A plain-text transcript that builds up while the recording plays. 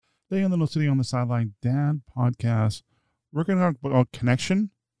Today on the No Sitting on the Sideline Dad podcast, we're going to talk about connection,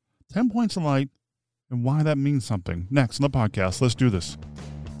 10 points of light, and why that means something. Next on the podcast, let's do this.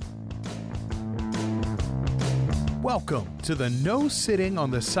 Welcome to the No Sitting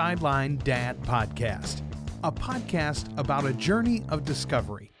on the Sideline Dad podcast, a podcast about a journey of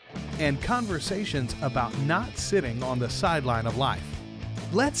discovery and conversations about not sitting on the sideline of life.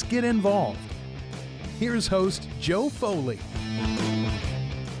 Let's get involved. Here's host Joe Foley.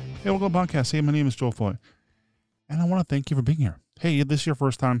 Hey, welcome to the podcast. Hey, my name is Joe Foley, and I want to thank you for being here. Hey, if this is your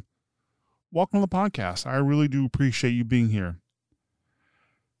first time, welcome to the podcast. I really do appreciate you being here.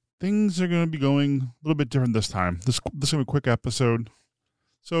 Things are going to be going a little bit different this time. This is going to be a quick episode.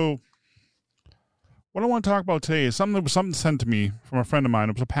 So, what I want to talk about today is something sent to me from a friend of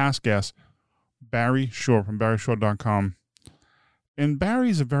mine. It was a past guest, Barry Shore from barryshore.com. And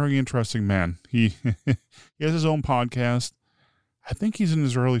Barry's a very interesting man. He has his own podcast. I think he's in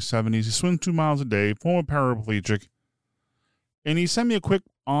his early 70s. He swims 2 miles a day, former paraplegic. And he sent me a quick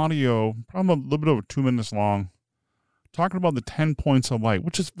audio, probably a little bit over 2 minutes long, talking about the 10 points of light,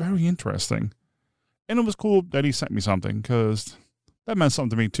 which is very interesting. And it was cool that he sent me something, because that meant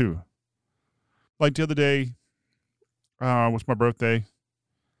something to me too. Like the other day, was my birthday,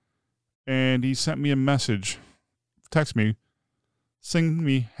 and he sent me a message, text me, sing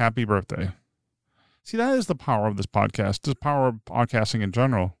me happy birthday. See, that is the power of this podcast, the power of podcasting in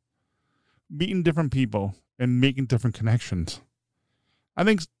general. Meeting different people and making different connections. I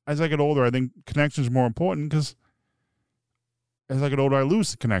think as I get older, I think connections are more important, because as I get older, I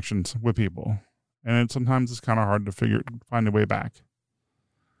lose the connections with people. And sometimes it's kind of hard to find a way back.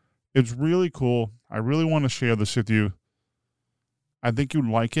 It's really cool. I really want to share this with you. I think you'd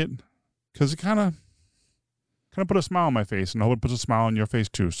like it, because it kind of put a smile on my face, and I hope it puts a smile on your face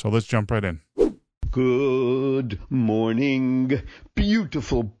too. So let's jump right in. Good morning,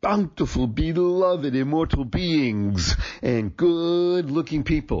 beautiful, bountiful, beloved, immortal beings, and good-looking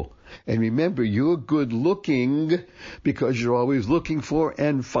people. And remember, you're good-looking because you're always looking for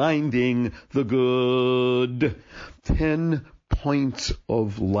and finding the good. 10 points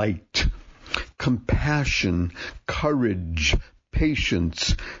of light. Compassion, courage,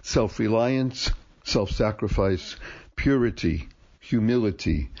 patience, self-reliance, self-sacrifice, purity,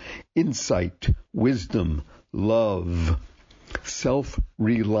 humility, insight, wisdom, love,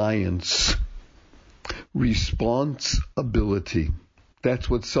 self-reliance, responsibility. That's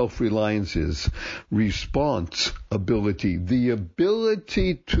what self-reliance is. Responsibility. The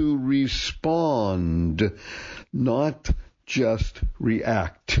ability to respond, not just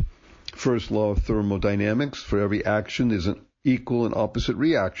react. First law of thermodynamics, for every action there's an equal and opposite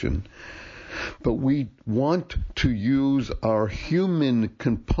reaction. But we want to use our human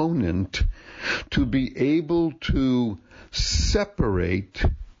component to be able to separate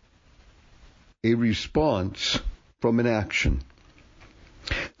a response from an action.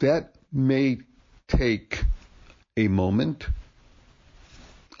 That may take a moment,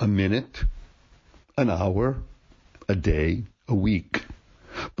 a minute, an hour, a day, a week.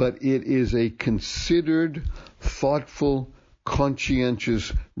 But it is a considered, thoughtful,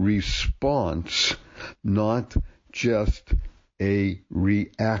 conscientious response, not just a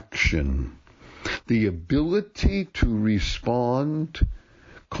reaction. The ability to respond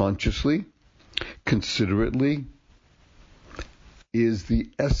consciously, considerately, is the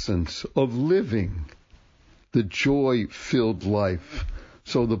essence of living the joy-filled life.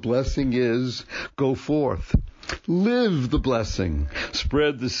 So the blessing is, go forth. Live the blessing.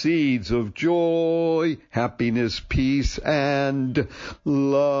 Spread the seeds of joy, happiness, peace, and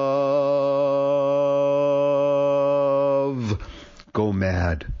love. Go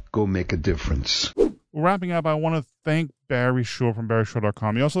mad. Go make a difference. Wrapping up, I want to thank Barry Shore from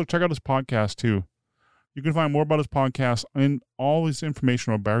barryshore.com. You also check out his podcast too. You can find more about his podcast and all his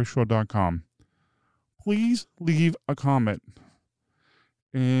information on barryshore.com. Please leave a comment.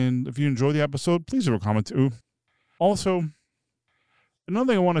 And if you enjoy the episode, please leave a comment too. Also,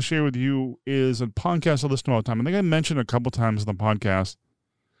 another thing I want to share with you is a podcast I listen to all the time. I think I mentioned a couple times in the podcast.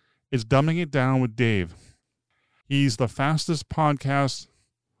 It's Dumbing It Down with Dave. He's the fastest podcast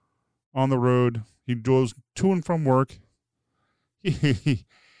on the road. He goes to and from work.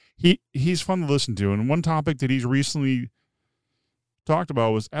 He's fun to listen to. And one topic that he's recently talked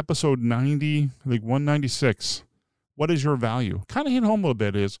about was episode 90, I think 196. What is your value? Kind of hit home a little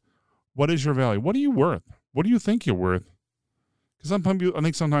bit is, what is your value? What are you worth? What do you think you're worth? Because I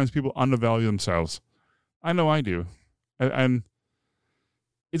think sometimes people undervalue themselves. I know I do. And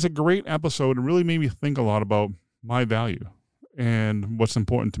it's a great episode. It really made me think a lot about my value and what's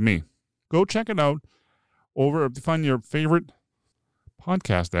important to me. Go check it out over, if you find your favorite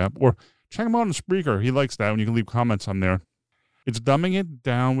podcast app, or check him out on Spreaker. He likes that when you can leave comments on there. It's Dumbing It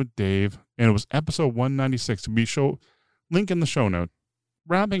Down with Dave, and it was episode 196. Link in the show note.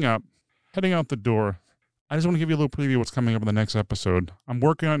 Wrapping up, heading out the door, I just want to give you a little preview of what's coming up in the next episode. I'm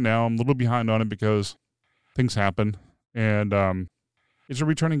working on it now. I'm a little behind on it because things happen. And it's a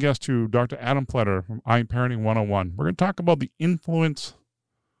returning guest to Dr. Adam Pletter from iParenting 101. We're going to talk about the influence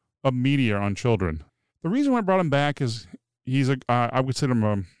of media on children. The reason why I brought him back is he's I would consider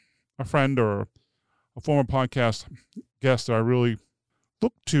him a friend or a former podcast guest that I really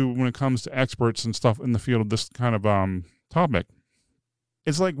look to when it comes to experts and stuff in the field of this kind of topic.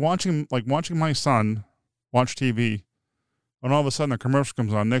 It's like watching my son watch TV, and all of a sudden a commercial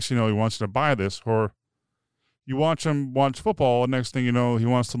comes on. Next thing you know, he wants to buy this, or you watch him watch football, and next thing you know, he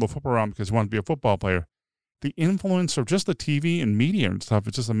wants to love football around because he wants to be a football player. The influence of just the TV and media and stuff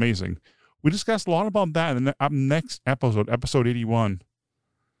is just amazing. We discussed a lot about that in the next episode, episode 81.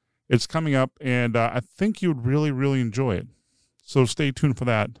 It's coming up, and I think you'd really, really enjoy it. So stay tuned for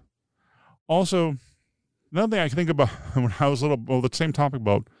that. Also, another thing I can think about when I was the same topic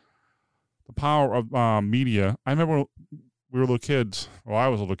about the power of media. I remember we were little kids. Well, I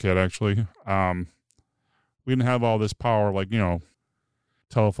was a little kid, actually. We didn't have all this power like,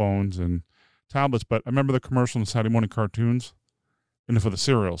 telephones and tablets, but I remember the commercial in Saturday morning cartoons and for the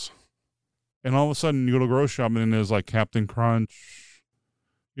cereals. And all of a sudden, you go to grocery shopping and there's like Captain Crunch,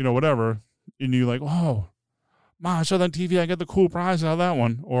 whatever. And you're like, oh, Mom, I saw that TV. I got the cool prize out of that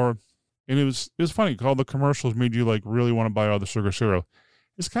one. And it was funny. All the commercials made you like really want to buy all the sugar cereal.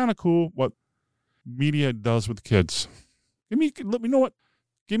 It's kind of cool what media does with kids. Let me know what.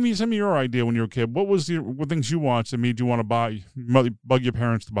 Send me your idea when you were a kid. What things you watched that made you want to buy, bug your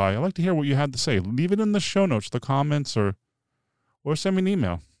parents to buy? I'd like to hear what you had to say. Leave it in the show notes, the comments, or send me an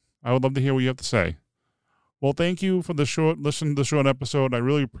email. I would love to hear what you have to say. Well, thank you for listening to the short episode. I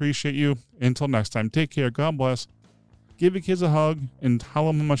really appreciate you. Until next time, take care. God bless. Give your kids a hug and tell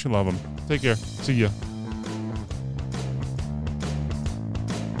them how much you love them. Take care. See ya.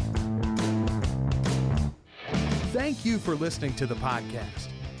 Thank you for listening to the podcast.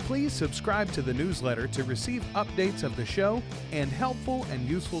 Please subscribe to the newsletter to receive updates of the show and helpful and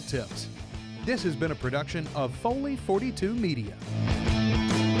useful tips. This has been a production of Foley 42 Media.